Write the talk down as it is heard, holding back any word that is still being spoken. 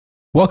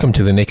Welcome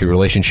to the Naked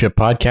Relationship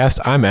Podcast.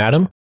 I'm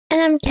Adam.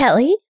 And I'm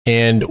Kelly.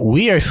 And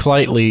we are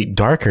slightly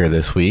darker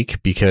this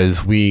week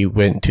because we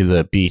went to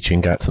the beach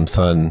and got some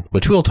sun,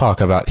 which we'll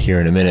talk about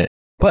here in a minute.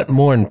 But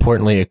more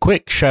importantly, a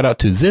quick shout out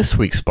to this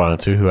week's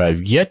sponsor who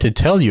I've yet to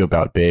tell you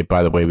about, babe.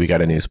 By the way, we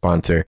got a new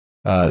sponsor.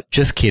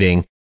 Just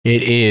kidding.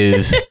 It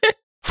is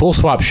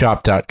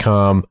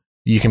fullswapshop.com.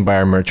 You can buy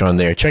our merch on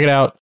there. Check it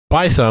out.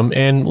 Buy some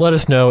and let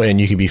us know. And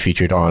you can be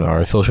featured on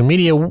our social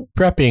media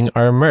prepping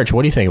our merch.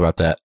 What do you think about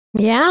that?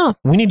 Yeah.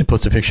 We need to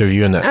post a picture of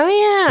you in that. Oh,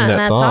 yeah. In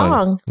that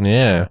thong.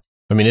 Yeah.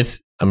 I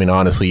mean,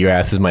 honestly, your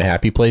ass is my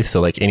happy place. So,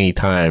 like, any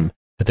time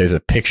that there's a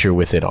picture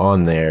with it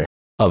on there,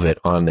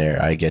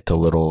 I get a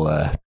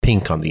little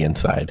pink on the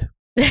inside.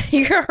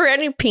 You're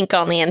already pink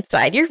on the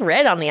inside. You're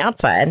red on the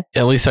outside.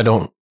 At least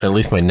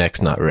my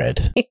neck's not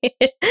red.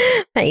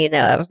 That you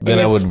know of. Then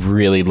I would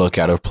really look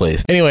out of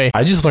place. Anyway,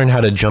 I just learned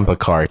how to jump a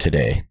car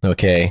today.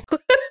 Okay.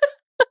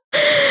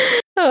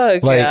 Oh,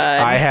 God. Like,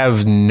 I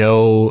have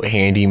no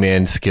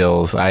handyman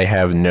skills. I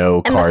have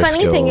no car skills.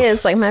 And the funny thing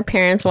is, like, my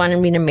parents wanted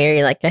me to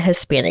marry, like, a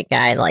Hispanic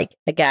guy, like,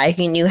 a guy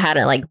who knew how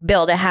to, like,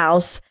 build a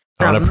house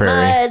on from a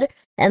prairie. mud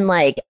and,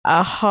 like,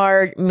 a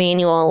hard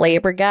manual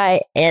labor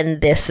guy. And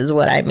this is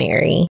what I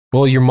marry.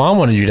 Well, your mom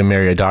wanted you to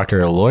marry a doctor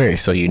or a lawyer,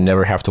 so you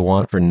never have to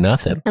want for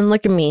nothing. And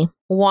look at me.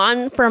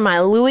 One for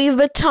my Louis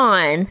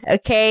Vuitton,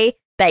 okay?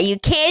 That you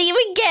can't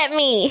even get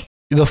me.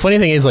 The funny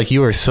thing is, like,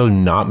 you are so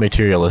not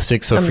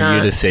materialistic. So I'm for not.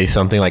 you to say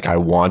something like, I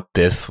want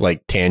this,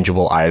 like,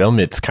 tangible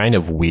item, it's kind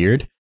of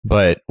weird.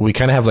 But we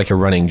kind of have, like, a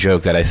running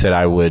joke that I said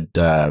I would,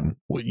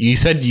 you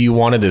said you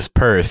wanted this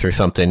purse or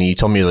something. And you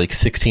told me, like,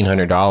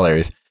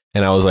 $1,600.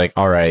 And I was like,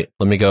 all right,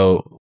 let me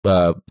go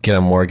get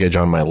a mortgage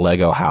on my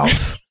Lego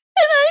house.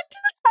 And I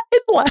just died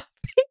laughing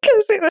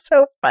because it was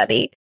so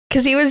funny.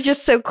 Because he was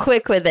just so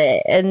quick with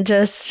it. And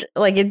just,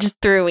 like, it just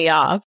threw me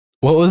off.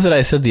 What was it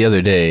I said the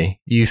other day?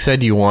 You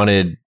said you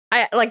wanted...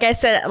 I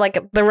said,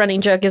 the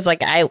running joke is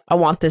like, I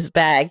want this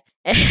bag.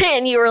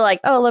 And you were like,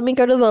 oh, let me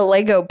go to the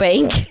Lego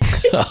bank.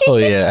 Oh,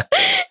 yeah.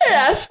 And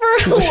ask for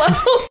a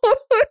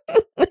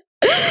loan.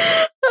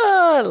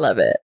 Oh, I love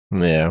it.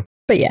 Yeah.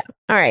 But yeah.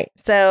 All right.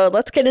 So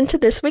let's get into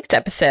this week's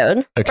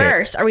episode. Okay.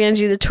 First, are we going to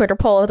do the Twitter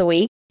poll of the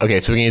week? Okay,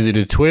 so we can either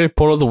do the Twitter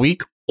poll of the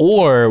week,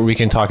 or we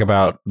can talk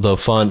about the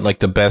fun, like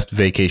the best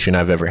vacation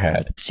I've ever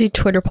had. Let's do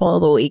Twitter poll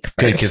of the week first.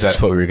 Good, because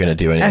that's what we were going to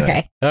do anyway.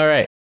 Okay. All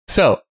right.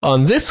 So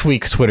on this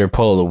week's Twitter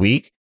poll of the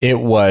week, it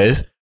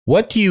was,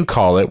 what do you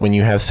call it when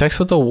you have sex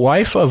with the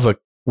wife of a...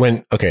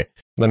 Okay,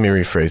 let me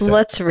rephrase that.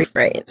 Let's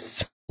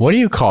rephrase. What do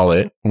you call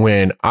it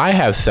when I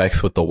have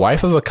sex with the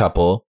wife of a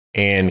couple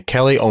and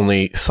Kelly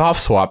only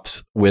soft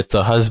swaps with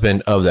the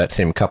husband of that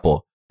same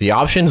couple? The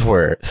options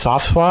were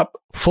soft swap,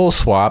 full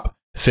swap,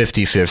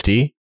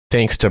 50-50.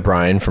 Thanks to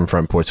Brian from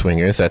Front Porch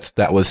Swingers.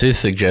 That was his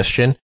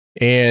suggestion.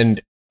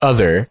 And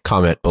other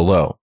comment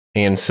below.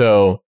 And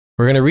so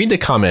we're going to read the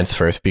comments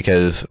first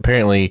because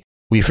apparently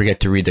we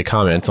forget to read the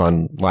comments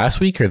on last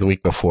week or the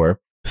week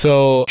before.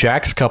 So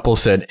Jack's couple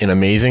said an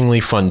amazingly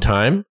fun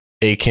time.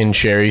 Akin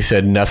Sherry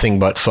said nothing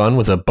but fun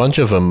with a bunch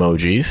of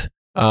emojis.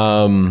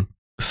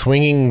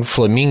 Swinging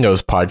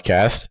Flamingos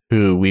podcast,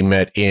 who we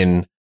met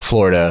in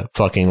Florida,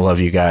 fucking love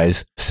you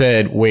guys,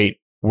 said, wait,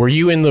 were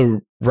you in the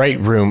right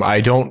room?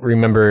 I don't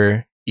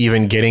remember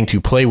even getting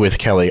to play with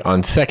Kelly.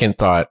 On second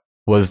thought,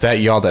 was that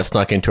y'all that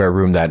snuck into our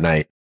room that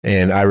night?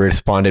 And I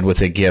responded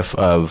with a gif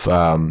of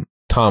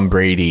Tom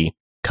Brady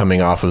coming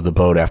off of the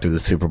boat after the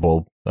Super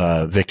Bowl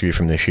victory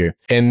from this year.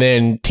 And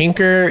then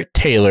Tinker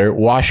Taylor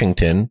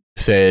Washington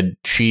said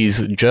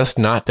she's just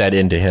not that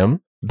into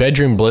him.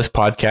 Bedroom Bliss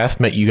podcast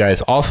met you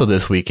guys also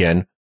this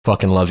weekend.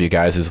 Fucking love you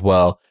guys as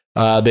well.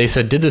 They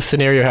said, did this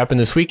scenario happen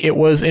this week? It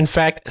was, in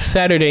fact,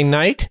 Saturday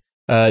night.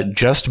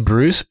 Just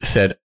Bruce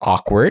said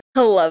awkward.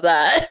 I love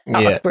that.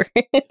 Yeah. Awkward.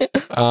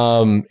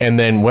 And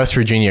then West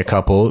Virginia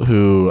couple,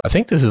 who I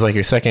think this is like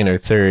your second or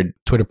third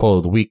Twitter poll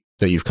of the week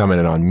that you've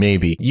commented on,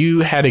 maybe.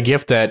 You had a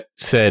gift that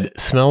said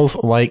smells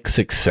like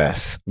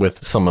success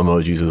with some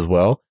emojis as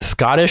well.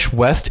 Scottish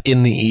West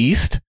in the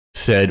East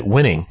said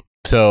winning.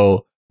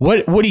 So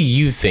what do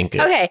you think?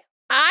 Okay.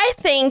 I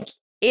think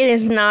it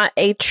is not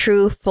a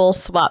true full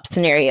swap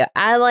scenario.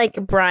 I like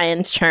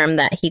Brian's term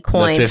that he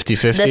coined. The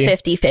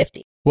 50-50? The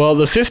 50-50. Well,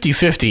 the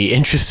 50-50,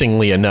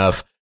 interestingly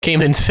enough,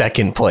 came in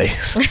second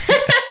place.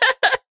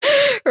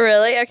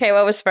 Really? Okay,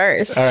 what was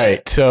first? All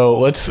right, so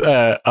let's,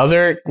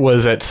 other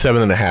was at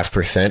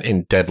 7.5%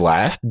 in dead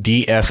last.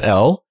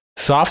 DFL,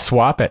 soft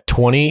swap at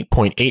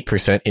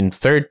 20.8% in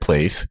third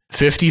place.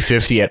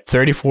 50-50 at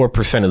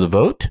 34% of the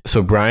vote.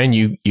 So Brian,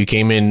 you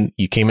came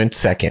in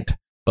second,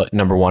 but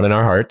number one in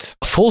our hearts.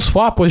 Full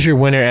swap was your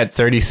winner at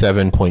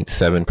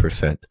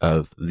 37.7%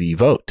 of the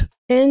vote.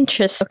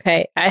 Interesting.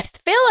 Okay. I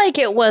feel like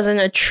it wasn't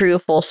a true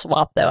full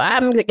swap, though.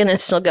 I'm going to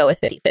still go with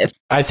 50-50.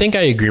 I think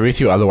I agree with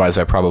you. Otherwise,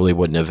 I probably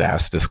wouldn't have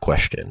asked this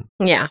question.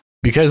 Yeah.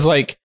 Because,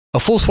 like, a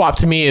full swap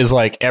to me is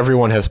like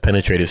everyone has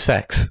penetrative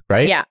sex,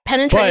 right? Yeah.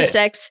 Penetrative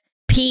sex,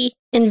 P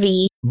and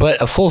V.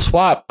 But a full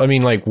swap, I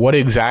mean, like, what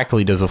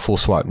exactly does a full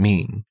swap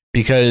mean?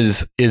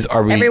 Because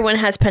are we... Everyone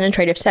has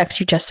penetrative sex.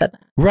 You just said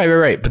that.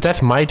 Right. But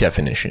that's my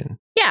definition.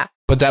 Yeah.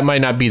 But that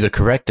might not be the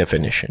correct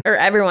definition. Or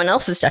everyone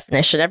else's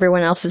definition.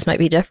 Everyone else's might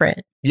be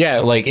different. Yeah,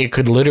 like it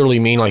could literally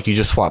mean like you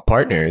just swap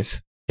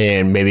partners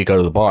and maybe go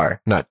to the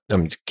bar.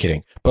 I'm just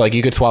kidding. But like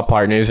you could swap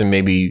partners and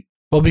maybe...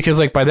 Well, because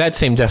like by that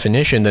same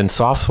definition, then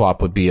soft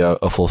swap would be a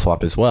full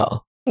swap as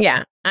well.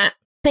 Yeah. I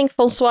think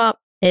full swap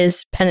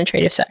is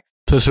penetrative sex.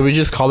 So should we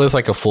just call this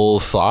like a full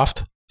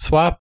soft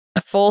swap?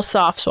 A full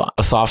soft swap.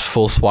 A soft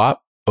full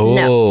swap? Oh,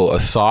 no. A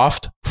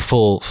soft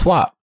full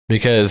swap.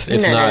 Because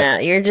it's not... No.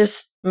 You're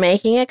just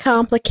making it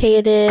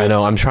complicated. I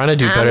know. I'm trying to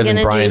do better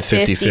than Brian's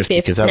 50-50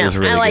 because that was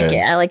really good. I like it.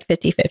 I like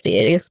 50-50.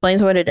 It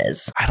explains what it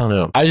is. I don't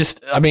know.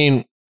 I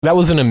mean, that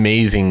was an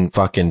amazing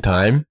fucking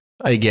time.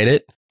 I get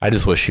it. I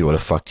just wish he would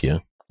have fucked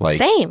you. Like,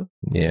 same.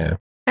 Yeah.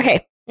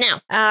 Okay. Now,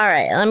 all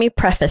right. Let me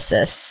preface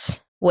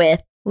this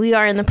with we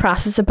are in the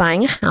process of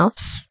buying a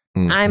house.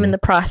 Mm-hmm. I'm in the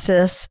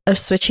process of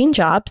switching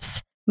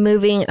jobs,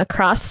 moving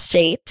across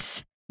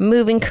states,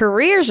 moving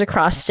careers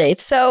across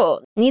states.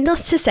 So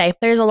needless to say,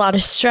 there's a lot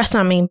of stress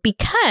on me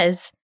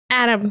because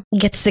Adam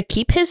gets to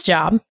keep his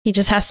job. He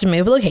just has to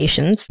move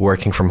locations.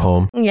 Working from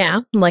home.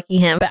 Yeah, lucky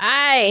him. But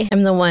I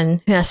am the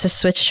one who has to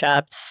switch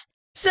jobs.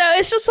 So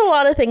it's just a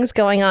lot of things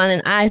going on.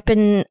 And I've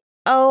been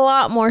a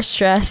lot more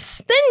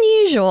stressed than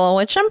usual,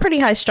 which I'm pretty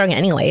high strung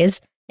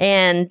anyways.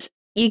 And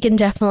you can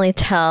definitely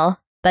tell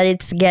that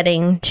it's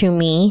getting to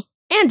me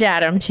and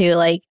Adam too.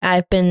 Like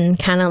I've been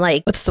kind of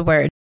like, what's the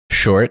word?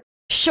 Short.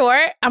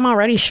 I'm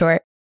already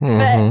short,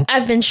 but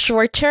I've been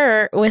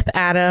shorter with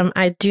Adam.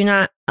 I do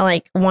not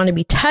like want to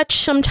be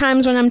touched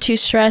sometimes when I'm too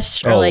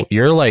stressed. Or like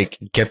you're like,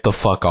 get the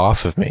fuck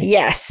off of me.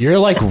 Yes. You're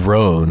like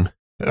Roan,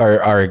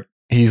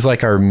 he's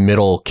like our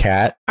middle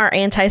cat. Our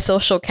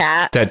antisocial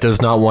cat. That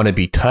does not want to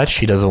be touched.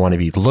 He doesn't want to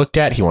be looked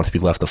at. He wants to be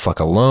left the fuck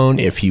alone.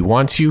 If he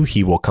wants you,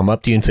 he will come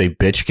up to you and say,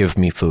 bitch, give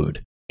me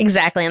food.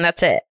 Exactly. And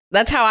that's it.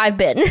 That's how I've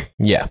been.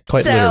 Yeah,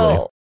 quite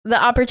literally. The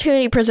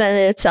opportunity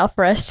presented itself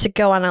for us to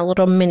go on a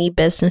little mini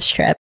business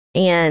trip,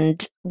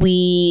 and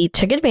we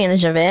took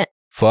advantage of it.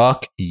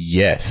 Fuck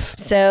yes.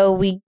 So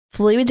we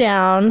flew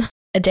down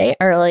a day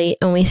early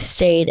and we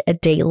stayed a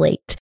day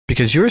late.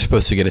 Because you were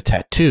supposed to get a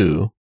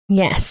tattoo.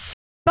 Yes.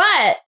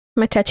 But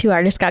my tattoo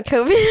artist got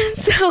COVID,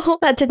 so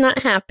that did not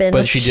happen.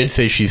 But she did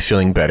say she's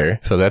feeling better,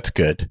 so that's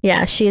good.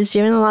 Yeah, she is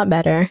doing a lot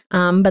better.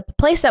 But the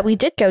place that we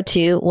did go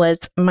to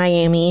was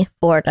Miami,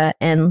 Florida,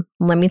 and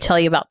let me tell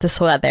you about this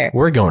weather.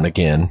 We're going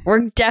again.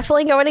 We're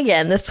definitely going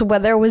again. This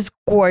weather was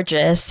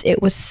gorgeous.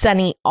 It was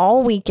sunny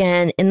all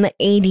weekend in the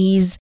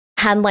 80s,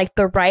 had like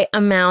the right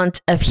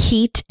amount of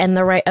heat and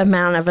the right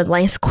amount of a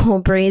nice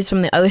cool breeze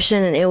from the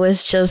ocean, and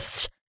it's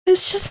just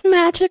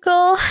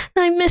magical.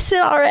 I miss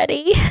it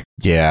already.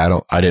 Yeah,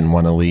 I didn't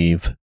want to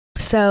leave.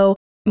 So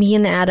me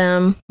and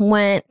Adam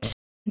went.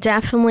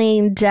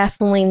 Definitely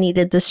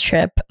needed this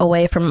trip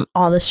away from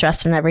all the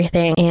stress and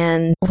everything.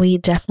 And we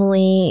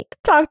definitely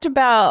talked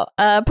about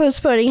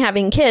postponing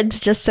having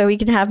kids just so we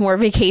can have more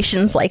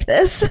vacations like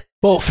this.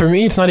 Well, for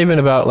me, it's not even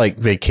about like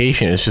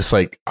vacation. It's just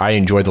like I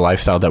enjoy the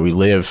lifestyle that we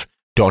live.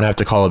 Don't have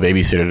to call a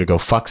babysitter to go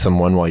fuck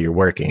someone while you're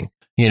working,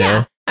 you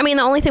know? I mean,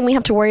 the only thing we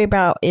have to worry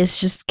about is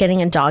just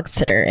getting a dog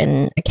sitter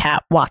and a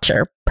cat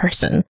watcher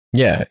person.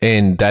 Yeah,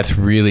 and that's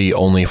really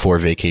only for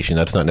vacation.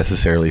 That's not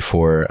necessarily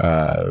for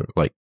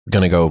like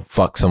gonna go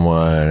fuck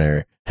someone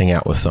or hang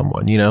out with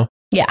someone, you know?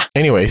 Yeah.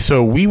 Anyway,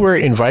 so we were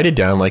invited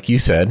down, like you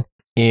said,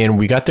 and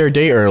we got there a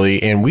day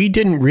early, and we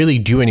didn't really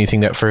do anything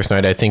that first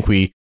night. I think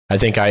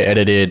I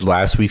edited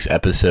last week's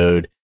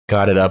episode,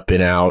 got it up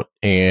and out,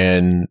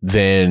 and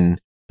then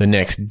the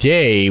next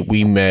day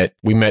we met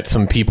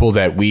some people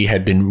that we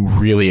had been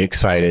really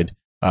excited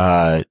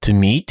to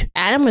meet.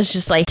 Adam was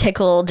just like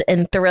tickled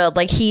and thrilled.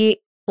 Like he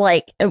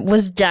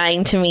was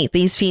dying to meet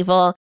these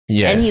people.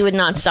 Yes. And he would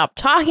not stop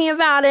talking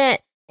about it.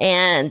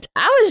 And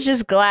I was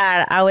just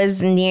glad I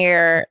was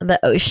near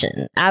the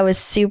ocean. I was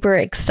super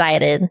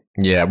excited.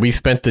 Yeah, we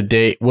spent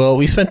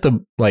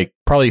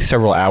probably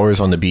several hours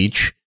on the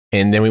beach,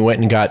 and then we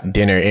went and got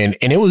dinner, and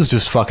it was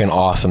just fucking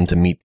awesome to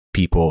meet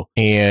people.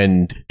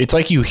 And it's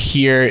like you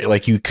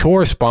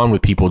correspond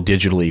with people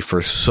digitally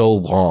for so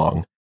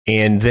long,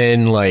 and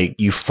then like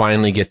you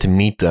finally get to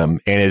meet them,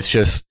 and it's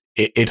just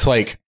it's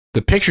like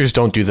the pictures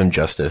don't do them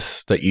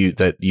justice that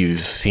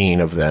you've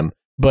seen of them,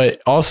 but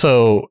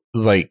also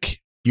like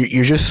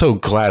you're just so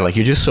glad, like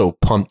you're just so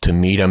pumped to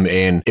meet them,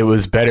 and it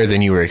was better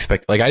than you were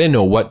expecting. Like I didn't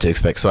know what to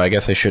expect, so I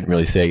guess I shouldn't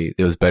really say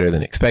it was better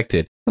than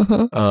expected.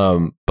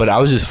 Mm-hmm. But I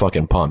was just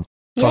fucking pumped.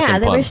 Yeah,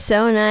 they were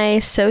so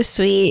nice, so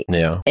sweet.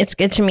 Yeah, it's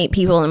good to meet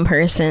people in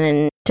person,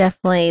 and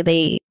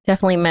they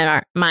definitely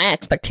met my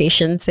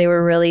expectations. They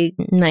were really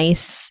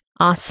nice,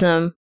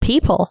 awesome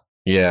people.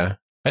 Yeah,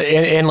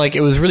 and like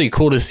it was really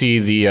cool to see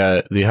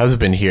the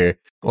husband here.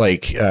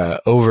 Like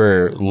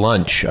over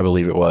lunch, I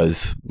believe it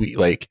was.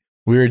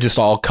 We were just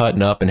all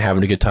cutting up and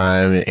having a good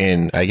time,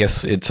 and I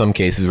guess in some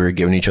cases we were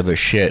giving each other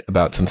shit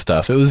about some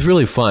stuff. It was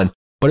really fun,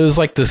 but it was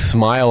like the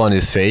smile on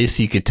his face.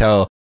 You could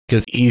tell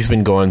because he's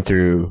been going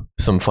through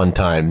some fun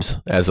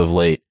times as of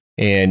late.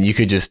 And you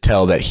could just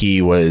tell that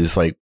he was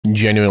like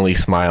genuinely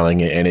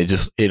smiling, and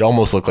it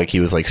almost looked like he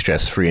was like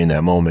stress free in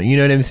that moment. You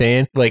know what I'm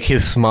saying? Like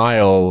his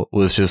smile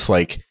was just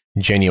like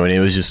genuine. It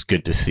was just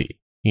good to see,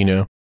 you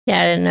know?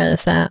 Yeah, I didn't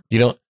notice that.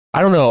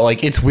 I don't know.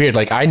 Like it's weird.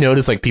 Like I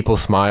notice like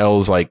people's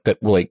smiles like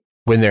that, like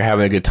when they're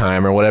having a good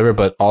time or whatever,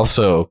 but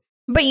also.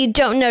 But you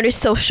don't notice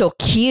social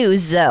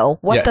cues though.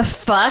 What the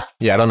fuck?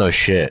 Yeah, I don't know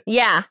shit.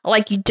 Yeah,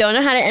 like you don't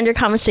know how to end a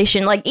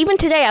conversation. Like even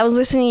today, I was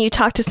listening to you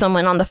talk to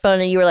someone on the phone,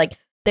 and they were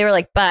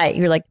like, bye.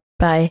 You were like,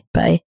 bye.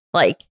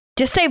 Like,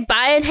 just say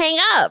bye and hang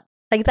up.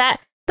 Like that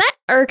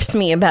irks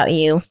me about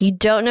you. You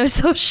don't know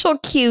social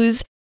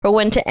cues for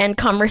when to end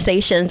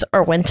conversations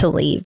or when to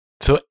leave.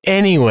 So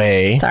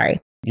anyway. Sorry.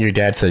 Your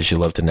dad says you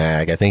love to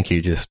nag. I think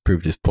you just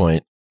proved his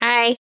point.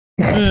 I'm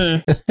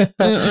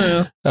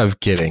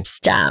kidding.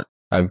 Stop.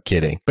 I'm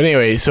kidding. But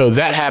anyway, so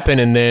that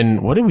happened, and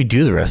then what did we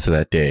do the rest of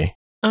that day?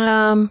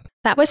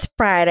 That was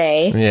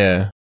Friday.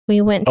 Yeah.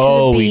 We went to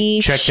the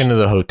beach. We checked into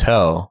the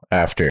hotel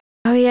after.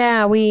 Oh,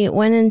 yeah. We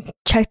went and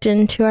checked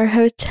into our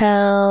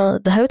hotel.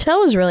 The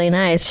hotel was really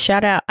nice.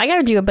 Shout out. I got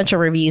to do a bunch of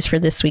reviews for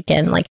this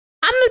weekend. Like,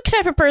 I'm the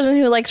type of person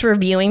who likes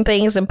reviewing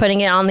things and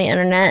putting it on the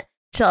internet.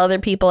 Tell other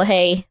people,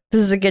 hey,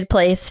 this is a good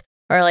place.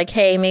 Or like,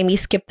 hey, maybe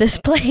skip this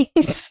place.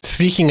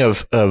 Speaking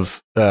of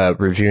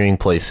reviewing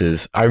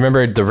places, I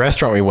remember the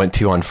restaurant we went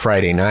to on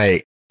Friday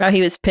night. Oh,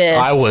 he was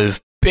pissed. I was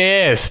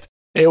pissed.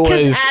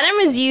 Because Adam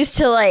is used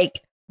to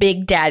like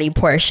big daddy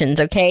portions,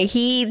 okay?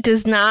 He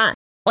does not,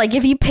 like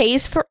if he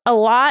pays for a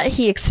lot,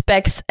 he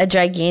expects a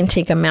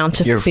gigantic amount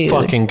of food. You're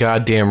fucking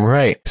goddamn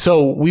right.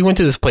 So we went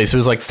to this place. It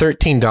was like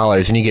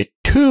 $13 and you get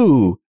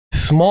 2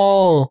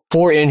 small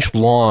 4-inch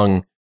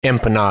long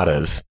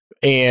empanadas.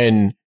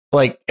 And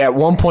like at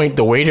one point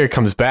the waiter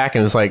comes back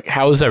and is like,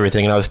 how's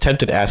everything? And I was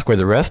tempted to ask where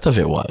the rest of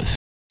it was.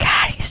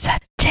 God, he's a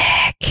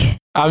dick.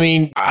 I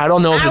mean, I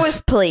don't know if I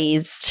was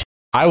pleased.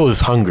 I was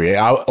hungry.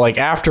 Like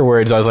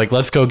afterwards, I was like,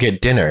 let's go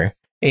get dinner.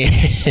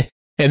 And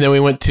then we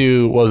went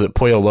to, what was it,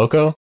 Pollo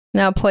Loco?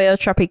 No, Pollo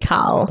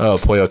Tropical. Oh,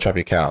 Pollo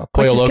Tropical.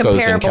 Pollo Loco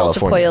is in comparable to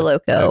California. Pollo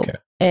Loco. Okay.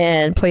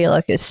 And Pollo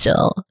Loco is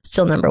still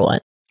number one.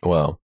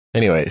 Well,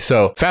 anyway,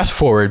 so fast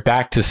forward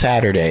back to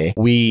Saturday.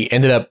 We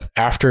ended up,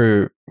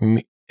 after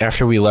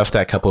we left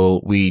that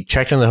couple, we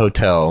checked in the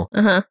hotel.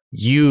 Uh-huh.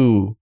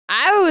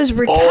 I was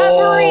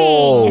recovering.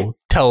 Oh,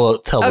 tell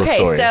the story.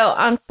 Okay, so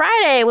on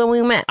Friday when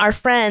we met our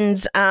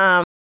friends,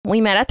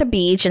 we met at the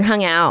beach and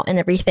hung out and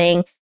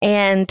everything.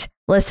 And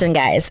listen,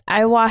 guys,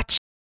 I watched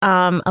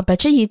a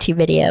bunch of YouTube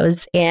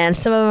videos, and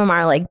some of them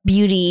are like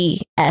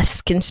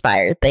beauty-esque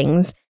inspired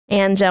things.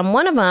 And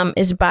one of them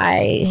is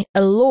by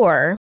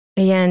Allure,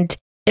 and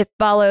it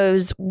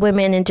follows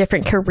women in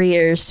different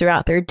careers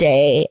throughout their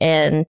day.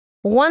 And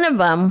one of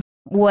them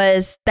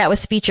was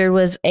featured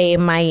was a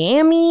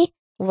Miami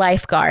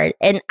lifeguard,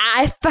 and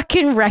I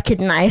fucking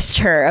recognized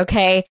her.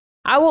 Okay,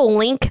 I will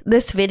link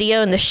this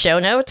video in the show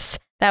notes.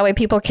 That way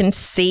people can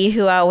see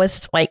who I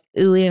was like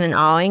oohing and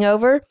awing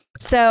over.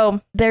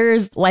 So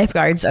there's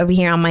lifeguards over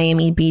here on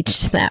Miami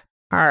Beach that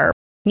are,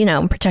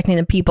 protecting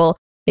the people,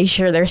 make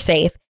sure they're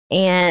safe.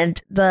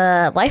 And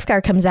the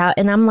lifeguard comes out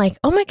and I'm like,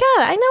 oh my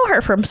God, I know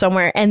her from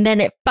somewhere. And then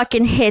it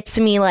fucking hits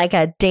me like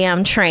a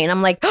damn train.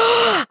 I'm like,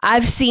 oh,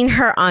 I've seen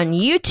her on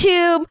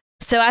YouTube.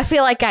 So I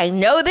feel like I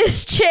know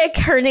this chick.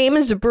 Her name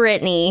is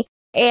Brittany.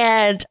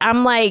 And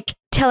I'm like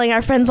telling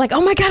our friends like,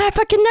 oh my God, I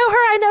fucking know her.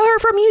 I know her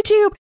from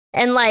YouTube.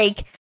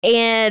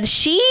 And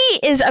she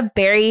is a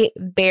very,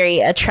 very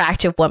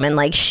attractive woman.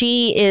 Like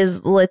she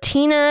is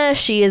Latina.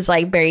 She is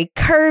like very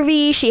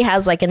curvy. She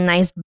has like a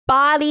nice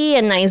body,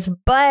 a nice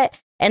butt.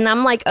 And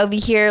I'm like over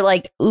here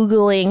like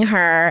oogling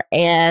her.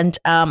 And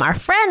our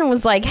friend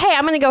was like, hey,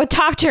 I'm going to go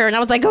talk to her. And I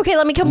was like, okay,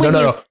 let me come with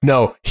you.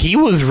 No. He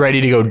was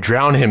ready to go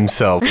drown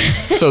himself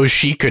so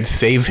she could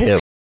save him.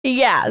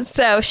 Yeah.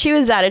 So she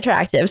was that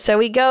attractive. So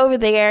we go over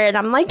there and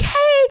I'm like,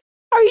 hey,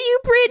 are you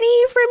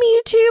Brittany from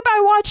YouTube?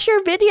 I watched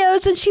your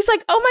videos. And she's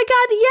like, oh my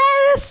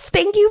God, yes.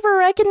 Thank you for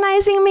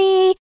recognizing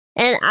me.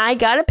 And I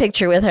got a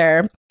picture with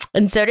her.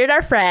 And so did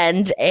our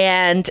friend.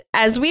 And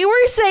as we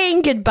were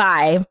saying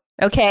goodbye,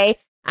 okay,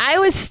 I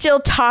was still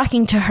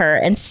talking to her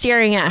and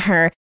staring at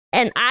her.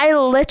 And I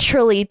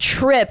literally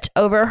tripped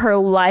over her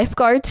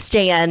lifeguard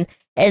stand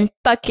and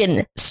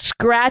fucking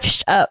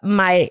scratched up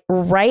my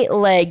right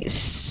leg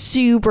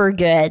super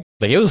good.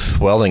 Like it was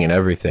swelling and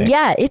everything.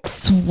 Yeah, it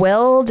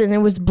swelled and it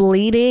was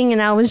bleeding.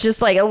 And I was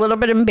just like a little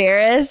bit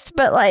embarrassed,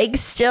 but like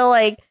still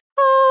like,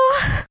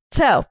 oh.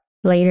 So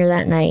later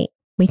that night,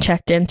 we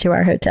checked into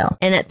our hotel.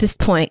 And at this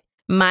point,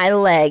 my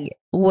leg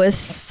was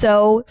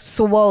so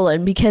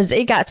swollen because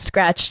it got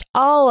scratched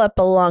all up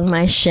along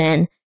my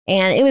shin.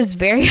 And it was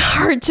very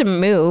hard to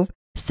move.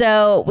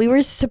 So we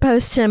were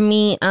supposed to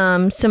meet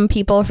some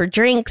people for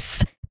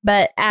drinks,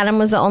 but Adam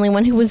was the only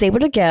one who was able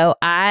to go.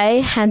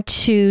 I had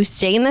to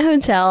stay in the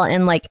hotel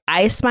and like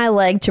ice my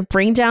leg to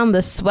bring down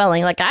the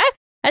swelling. Like I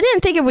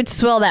didn't think it would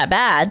swell that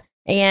bad.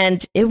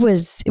 And it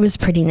was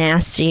pretty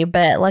nasty,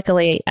 but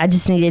luckily I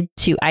just needed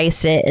to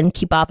ice it and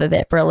keep off of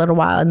it for a little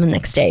while. And the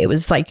next day it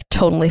was like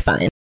totally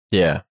fine.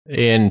 Yeah.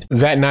 And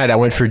that night I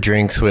went for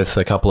drinks with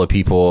a couple of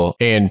people,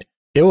 and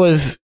it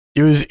was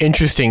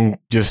interesting,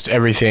 just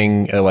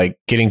everything, like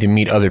getting to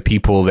meet other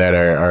people that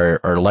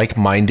are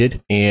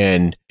like-minded.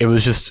 And it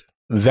was just,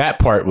 that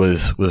part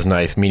was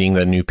nice, meeting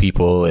the new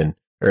people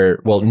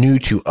new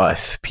to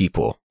us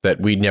people that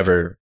we'd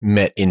never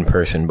met in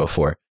person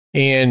before.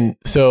 And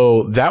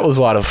so that was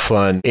a lot of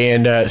fun.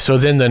 And so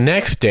then the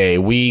next day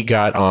we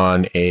got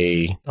on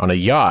a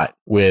yacht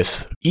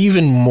with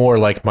even more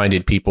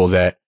like-minded people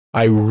that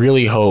I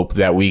really hope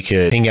that we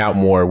could hang out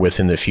more with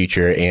in the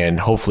future, and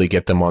hopefully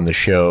get them on the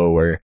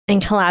show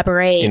and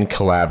collaborate.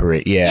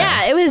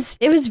 Yeah. Yeah,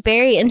 it was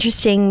very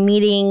interesting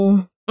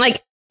meeting.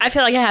 Like, I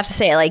feel like I have to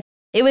say it, like,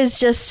 it was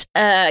just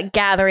a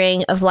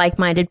gathering of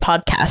like-minded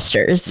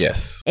podcasters.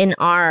 Yes. In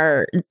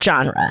our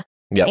genre.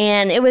 Yep.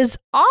 And it was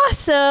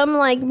awesome,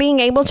 like, being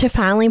able to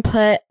finally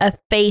put a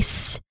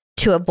face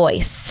to a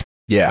voice.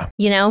 Yeah.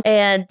 You know?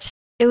 And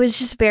it was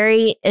just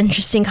very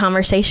interesting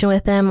conversation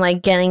with them,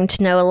 like getting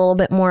to know a little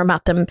bit more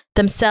about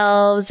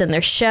themselves and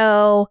their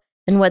show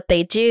and what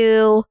they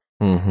do.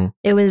 Mm-hmm.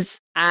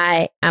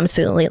 I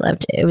absolutely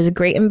loved it. It was a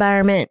great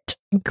environment,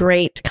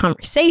 great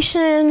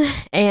conversation,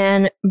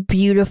 and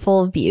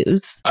beautiful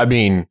views. I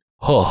mean,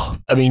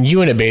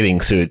 you in a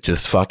bathing suit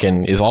just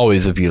fucking is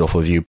always a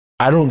beautiful view.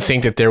 I don't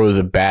think that there was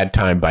a bad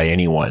time by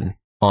anyone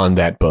on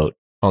that boat,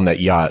 on that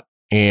yacht.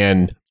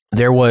 And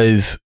there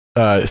was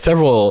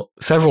several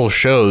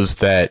shows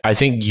that I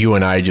think you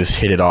and I just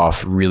hit it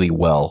off really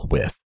well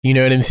with. You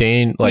know what I'm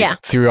saying? Like,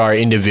 through our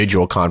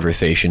individual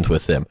conversations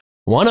with them.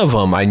 One of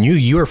them I knew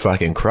you were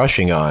fucking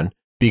crushing on,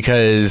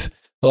 because,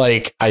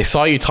 like, I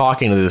saw you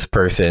talking to this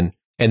person,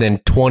 and then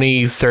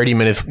 20, 30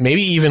 minutes,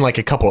 maybe even like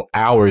a couple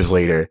hours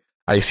later,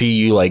 I see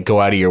you like go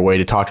out of your way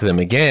to talk to them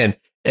again.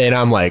 And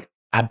I'm like,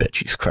 I bet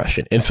she's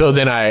crushing. And so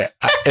then I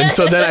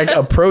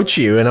approach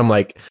you, and I'm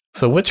like,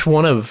 so which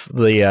one of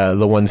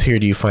the ones here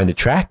do you find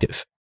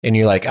attractive? And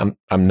you're like,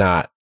 I'm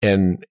not.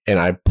 And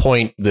I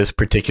point this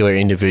particular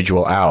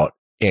individual out,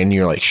 and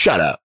you're like, shut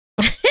up.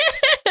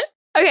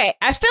 Okay,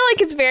 I feel like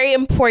it's very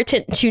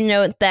important to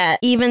note that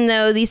even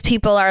though these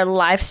people are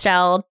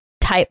lifestyle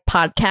type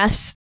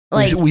podcasts,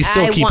 like, we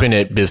still keeping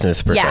it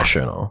business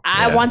professional.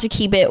 Yeah, I want to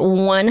keep it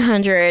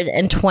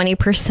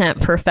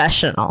 120%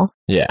 professional.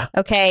 Yeah.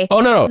 Okay.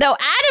 Oh, no. Though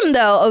Adam,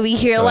 though, over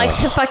here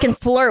likes to fucking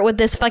flirt with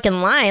this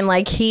fucking line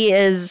like he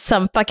is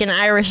some fucking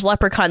Irish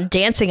leprechaun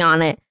dancing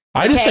on it.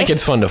 I just think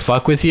it's fun to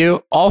fuck with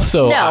you.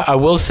 Also, no. I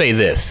will say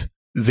this.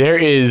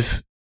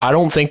 I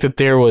don't think that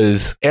there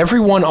was,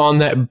 everyone on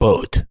that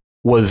boat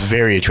was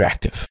very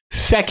attractive.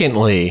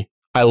 Secondly,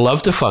 I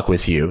love to fuck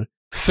with you.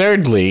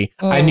 Thirdly,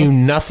 I knew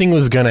nothing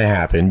was going to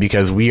happen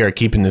because we are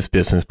keeping this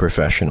business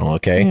professional,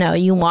 okay? No,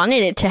 you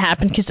wanted it to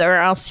happen, or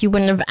else you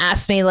wouldn't have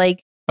asked me,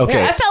 like... Okay.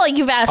 No, I felt like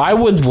you've asked... I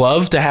would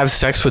love to have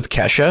sex with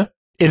Kesha.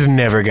 It's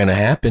never going to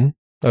happen,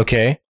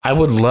 okay? I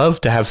would love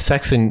to have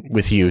sex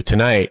with you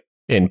tonight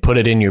and put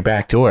it in your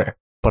back door.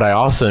 But I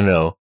also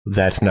know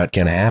that's not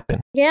going to happen.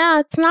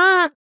 Yeah, it's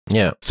not.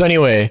 Yeah. So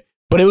anyway,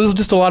 but it was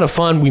just a lot of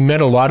fun. We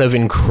met a lot of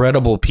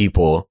incredible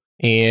people.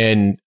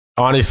 And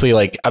honestly,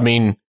 like, I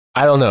mean...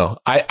 I don't know.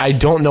 I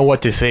don't know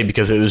what to say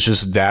because it was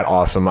just that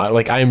awesome.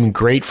 I'm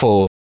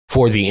grateful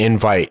for the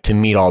invite to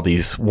meet all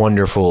these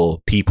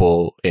wonderful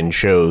people and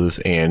shows.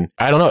 And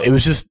I don't know. It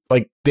was just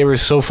like, they were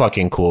so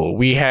fucking cool.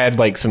 We had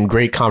like some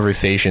great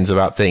conversations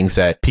about things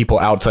that people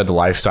outside the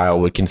lifestyle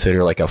would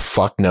consider like a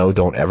fuck no,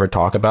 don't ever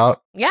talk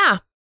about. Yeah.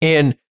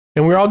 And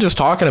we're all just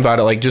talking about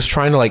it, like just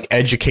trying to like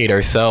educate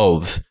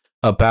ourselves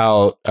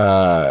about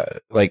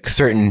like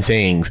certain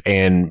things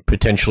and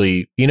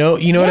potentially, you know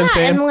what I'm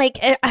saying? And like,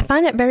 I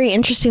find it very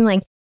interesting.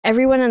 Like,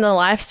 everyone in the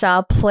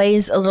lifestyle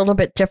plays a little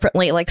bit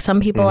differently. Like, some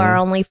people are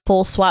only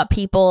full swap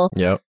people.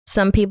 Yep.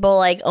 Some people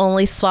like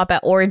only swap at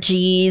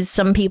orgies.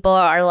 Some people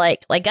are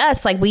like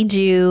us. Like, we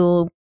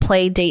do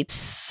play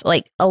dates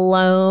like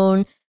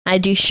alone. I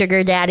do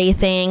sugar daddy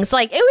things.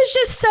 Like, it was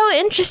just so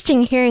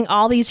interesting hearing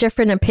all these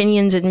different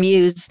opinions and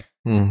views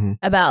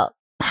about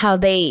how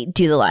they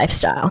do the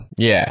lifestyle.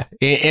 Yeah.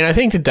 And I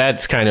think that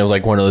that's kind of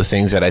like one of those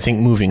things that I think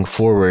moving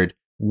forward,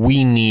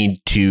 we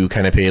need to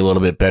kind of pay a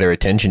little bit better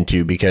attention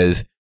to,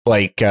 because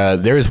like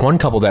there was one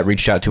couple that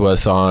reached out to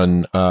us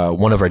on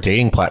one of our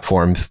dating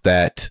platforms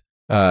that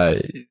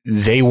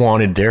they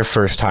wanted their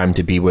first time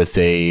to be with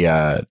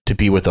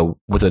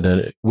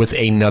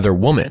another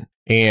woman.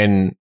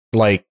 And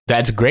like,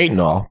 that's great and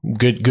all,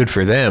 good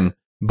for them.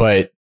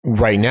 But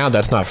right now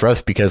that's not for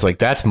us, because like,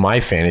 that's my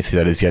fantasy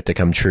that is yet to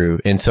come true.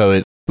 And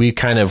so we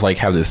kind of like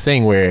have this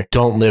thing where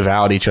don't live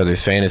out each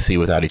other's fantasy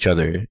without each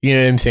other. You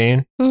know what I'm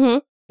saying? Mm-hmm.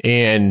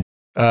 And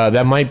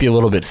that might be a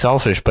little bit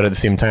selfish, but at the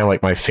same time,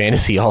 like, my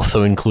fantasy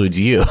also includes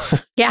you.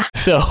 Yeah.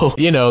 So,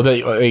 you know,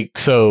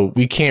 so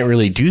we can't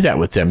really do that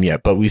with them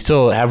yet, but we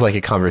still have like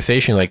a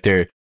conversation. Like,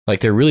 they're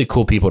really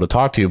cool people to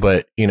talk to,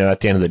 but you know, at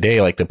the end of the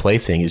day, like, the play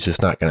thing is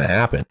just not going to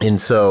happen. And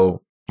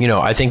so, you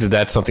know, I think that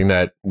that's something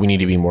that we need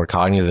to be more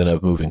cognizant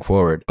of moving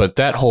forward. But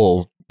that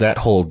whole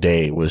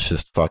day was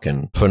just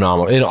fucking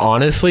phenomenal. And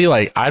honestly,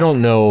 like, I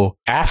don't know,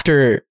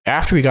 after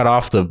we got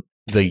off the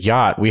the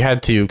yacht, we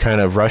had to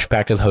kind of rush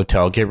back to the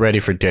hotel, get ready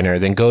for dinner,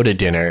 then go to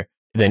dinner,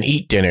 then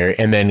eat dinner,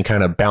 and then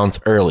kind of bounce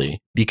early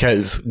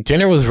because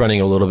dinner was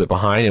running a little bit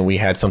behind and we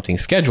had something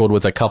scheduled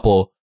with a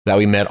couple that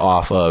we met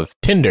off of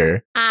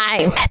Tinder.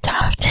 I met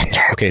off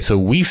Tinder. Okay, so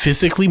we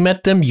physically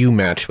met them. You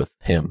matched with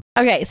him.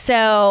 Okay,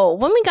 so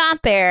when we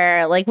got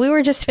there, like we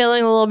were just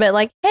feeling a little bit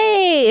like,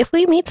 hey, if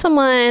we meet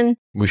someone,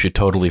 we should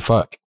totally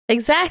fuck.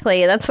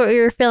 Exactly. That's what we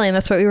were feeling.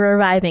 That's what we were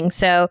vibing.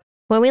 So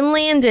when we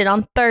landed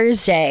on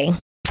Thursday,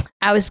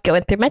 I was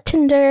going through my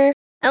Tinder.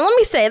 And let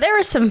me say, there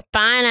were some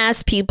fine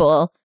ass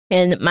people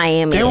in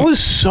Miami. There was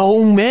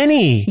so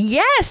many.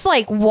 Yes,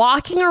 like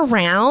walking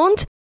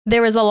around.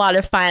 There was a lot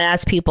of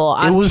fine-ass people.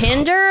 On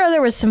Tinder,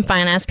 there was some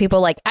fine-ass people.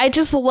 Like, I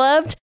just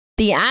loved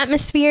the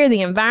atmosphere,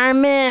 the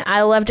environment.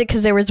 I loved it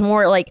because there was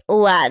more, like,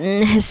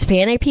 Latin,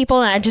 Hispanic people,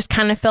 and I just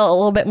kind of felt a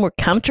little bit more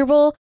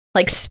comfortable.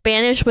 Like,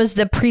 Spanish was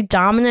the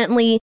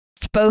predominantly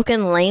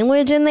spoken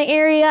language in the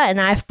area,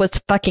 and I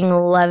was fucking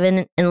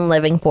loving and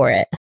living for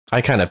it.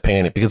 I kind of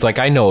panicked because, like,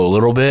 I know a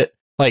little bit.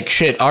 Like,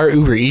 shit, our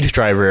Uber Eats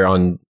driver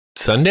on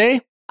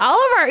Sunday... All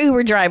of our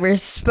Uber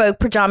drivers spoke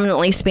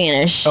predominantly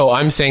Spanish. Oh,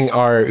 I'm saying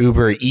our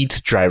Uber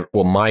Eats driver.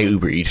 Well, my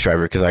Uber Eats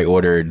driver, because I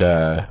ordered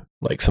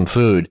like some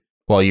food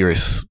while you were.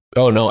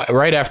 Oh, no,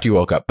 right after you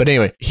woke up. But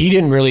anyway, he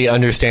didn't really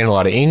understand a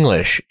lot of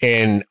English,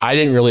 and I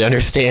didn't really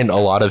understand a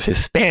lot of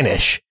his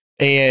Spanish.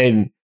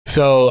 And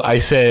so I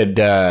said,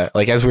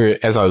 like, as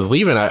I was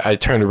leaving, I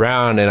turned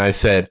around and I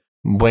said,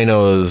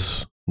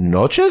 Buenos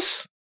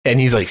noches? And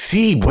he's like,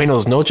 sí,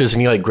 buenos noches.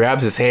 And he like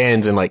grabs his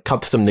hands and like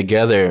cups them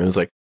together and was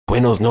like,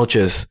 Buenos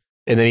noches.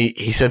 And then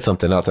he said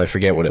something else. I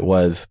forget what it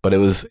was, but it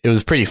was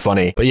pretty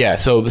funny. But yeah,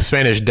 so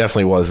Spanish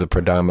definitely was a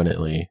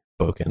predominantly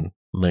spoken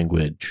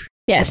language.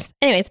 Yes.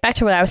 Anyways, back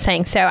to what I was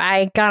saying. So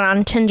I got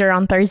on Tinder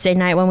on Thursday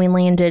night when we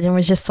landed and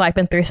was just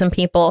swiping through some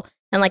people.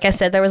 And like I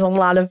said, there was a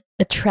lot of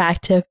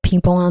attractive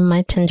people on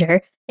my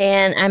Tinder.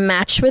 And I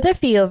matched with a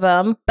few of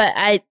them, but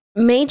I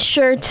made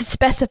sure to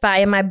specify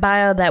in my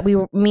bio that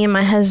me and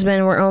my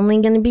husband were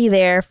only going to be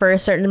there for a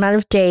certain amount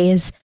of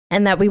days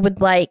and that we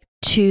would like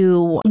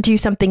to do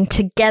something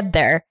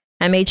together.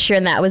 I made sure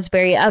that was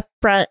very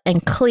upfront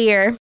and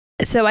clear.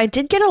 So I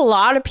did get a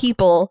lot of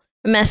people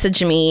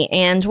message me,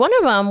 and one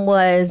of them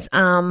was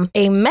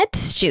a med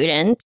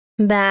student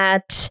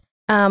that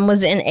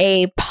was in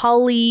a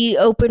poly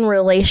open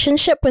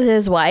relationship with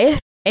his wife,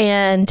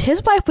 and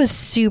his wife was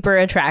super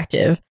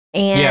attractive.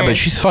 And yeah, but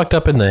she's fucked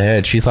up in the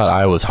head. She thought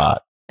I was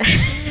hot.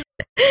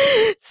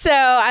 So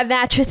I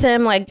matched with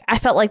him. Like, I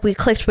felt like we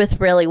clicked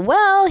with really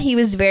well. He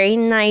was very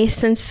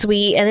nice and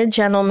sweet and a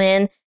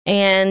gentleman.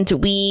 And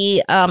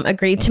we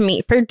agreed to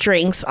meet for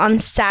drinks on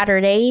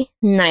Saturday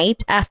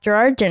night after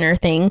our dinner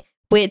thing,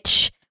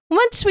 which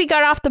once we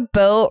got off the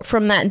boat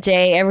from that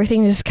day,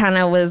 everything just kind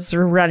of was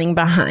running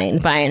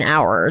behind by an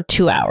hour or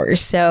 2 hours.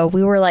 So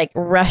we were like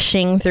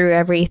rushing through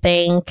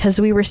everything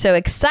because we were so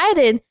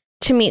excited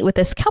to meet with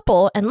this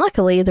couple. And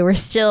luckily, they were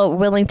still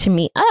willing to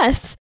meet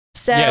us.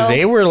 So yeah,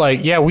 they were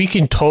like, yeah, we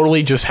can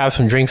totally just have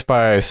some drinks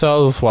by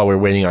ourselves while we're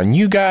waiting on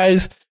you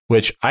guys,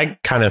 which I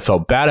kind of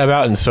felt bad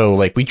about. And so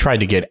like we tried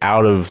to get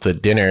out of the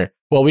dinner.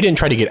 Well, we didn't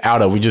try to get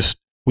out of,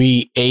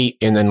 we ate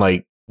and then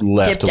like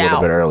left dipped a little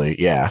out. bit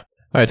early. Yeah.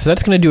 All right. So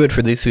that's going to do it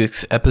for this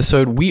week's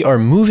episode. We are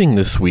moving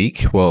this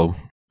week. Well,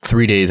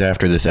 3 days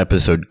after this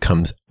episode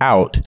comes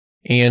out.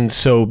 And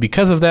so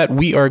because of that,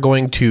 we are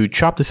going to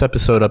chop this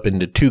episode up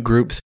into 2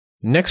 groups.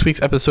 Next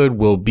week's episode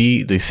will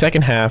be the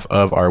second half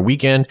of our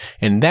weekend,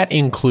 and that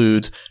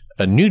includes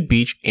a nude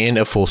beach and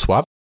a full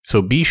swap.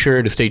 So be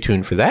sure to stay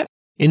tuned for that.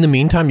 In the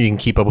meantime, you can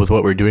keep up with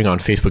what we're doing on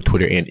Facebook,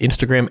 Twitter, and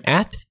Instagram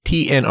at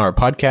TNR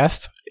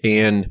Podcasts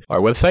and our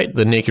website,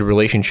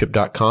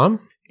 thenakedrelationship.com.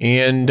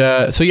 And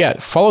so yeah,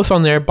 follow us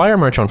on there, buy our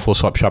merch on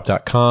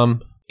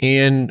fullswapshop.com.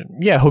 And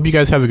yeah, hope you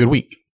guys have a good week.